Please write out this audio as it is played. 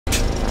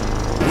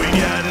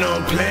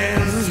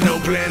no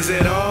plans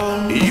at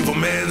all. Evil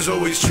man's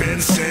always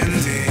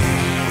transcending.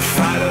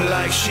 Fighter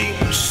like sheep,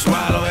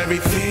 swallow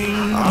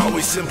everything.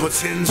 Always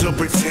simpletons or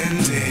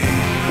pretending.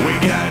 We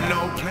got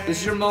no plans. This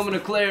is your moment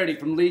of clarity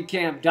from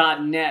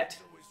leadcamp.net.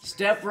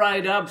 Step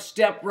right up,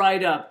 step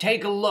right up.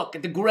 Take a look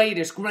at the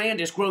greatest,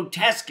 grandest,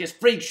 grotesquest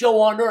freak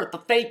show on earth, the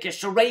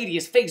fakest,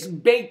 charadiest,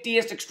 fakest,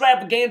 bakediest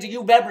extravaganza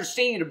you've ever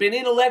seen or been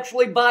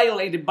intellectually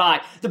violated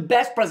by. The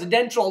best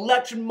presidential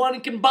election money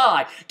can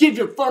buy. Give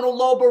your frontal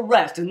lobe a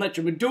rest and let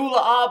your medulla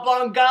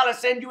oblongata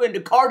send you into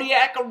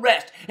cardiac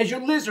arrest as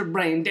your lizard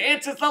brain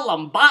dances the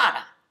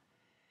lambada.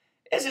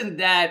 Isn't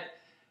that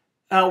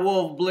how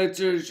Wolf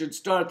Blitzer should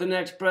start the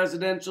next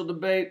presidential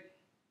debate?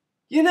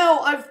 You know,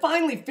 I've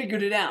finally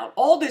figured it out.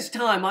 All this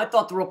time, I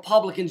thought the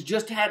Republicans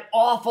just had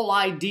awful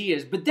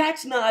ideas, but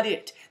that's not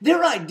it.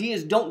 Their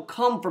ideas don't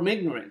come from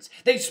ignorance.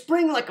 They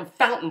spring like a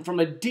fountain from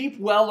a deep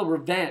well of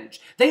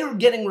revenge. They are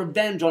getting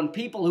revenge on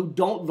people who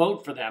don't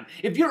vote for them.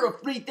 If you're a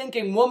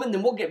free-thinking woman,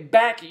 then we'll get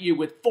back at you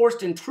with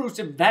forced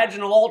intrusive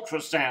vaginal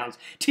ultrasounds.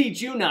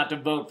 Teach you not to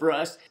vote for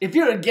us. If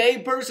you're a gay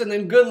person,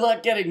 then good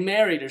luck getting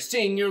married or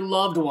seeing your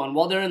loved one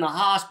while they're in the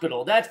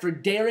hospital. That's for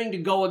daring to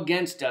go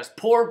against us.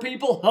 Poor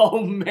people?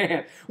 Oh man.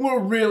 We're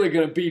really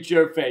gonna beat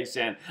your face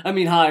in. I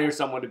mean, hire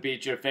someone to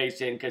beat your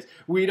face in because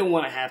we don't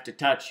want to have to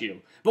touch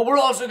you. But we're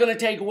also gonna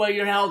take away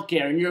your health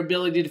care and your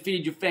ability to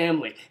feed your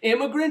family.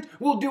 Immigrant,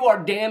 we'll do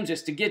our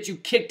damnedest to get you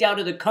kicked out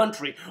of the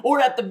country,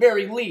 or at the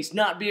very least,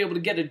 not be able to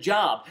get a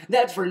job.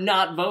 That's for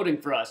not voting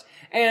for us,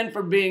 and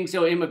for being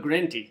so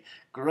immigranty.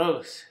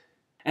 Gross.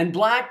 And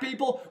black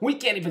people, we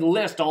can't even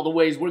list all the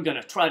ways we're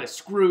gonna try to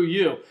screw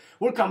you.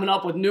 We're coming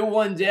up with new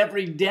ones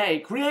every day.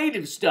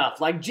 Creative stuff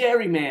like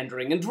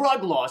gerrymandering and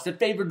drug laws that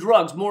favor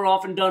drugs more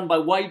often done by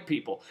white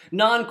people.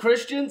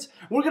 Non-Christians,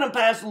 we're gonna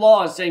pass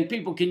laws saying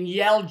people can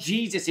yell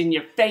Jesus in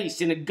your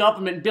face in a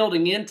government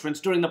building entrance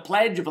during the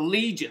Pledge of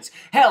Allegiance.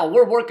 Hell,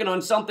 we're working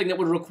on something that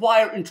would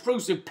require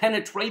intrusive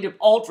penetrative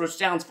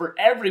ultrasounds for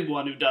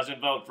everyone who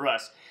doesn't vote for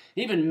us.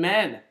 Even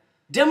men.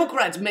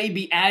 Democrats may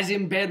be as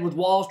in bed with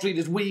Wall Street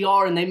as we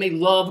are, and they may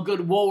love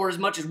good war as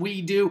much as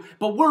we do,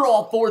 but we're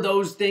all for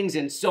those things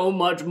and so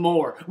much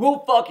more. We'll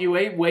fuck you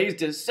 8 ways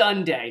to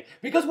Sunday,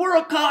 because we're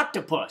a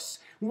coctopus.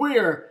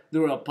 We're the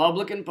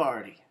Republican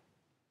Party.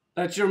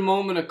 That's your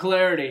moment of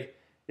clarity.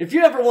 If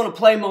you ever want to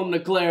play Moment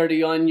of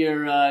Clarity on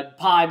your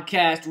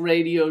podcast,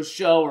 radio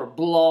show, or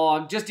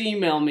blog, just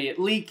email me at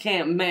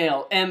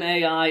leecampmail,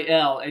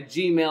 M-A-I-L,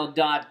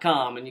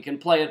 @gmail.com, and you can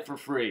play it for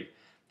free.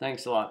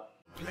 Thanks a lot.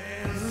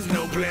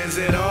 No plans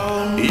at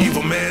all.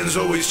 Evil man's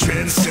always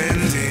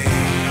transcending.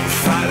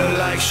 Fighter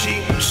like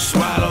sheep,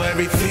 swallow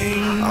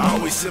everything.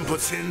 Always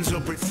simpletons or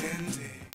pretending.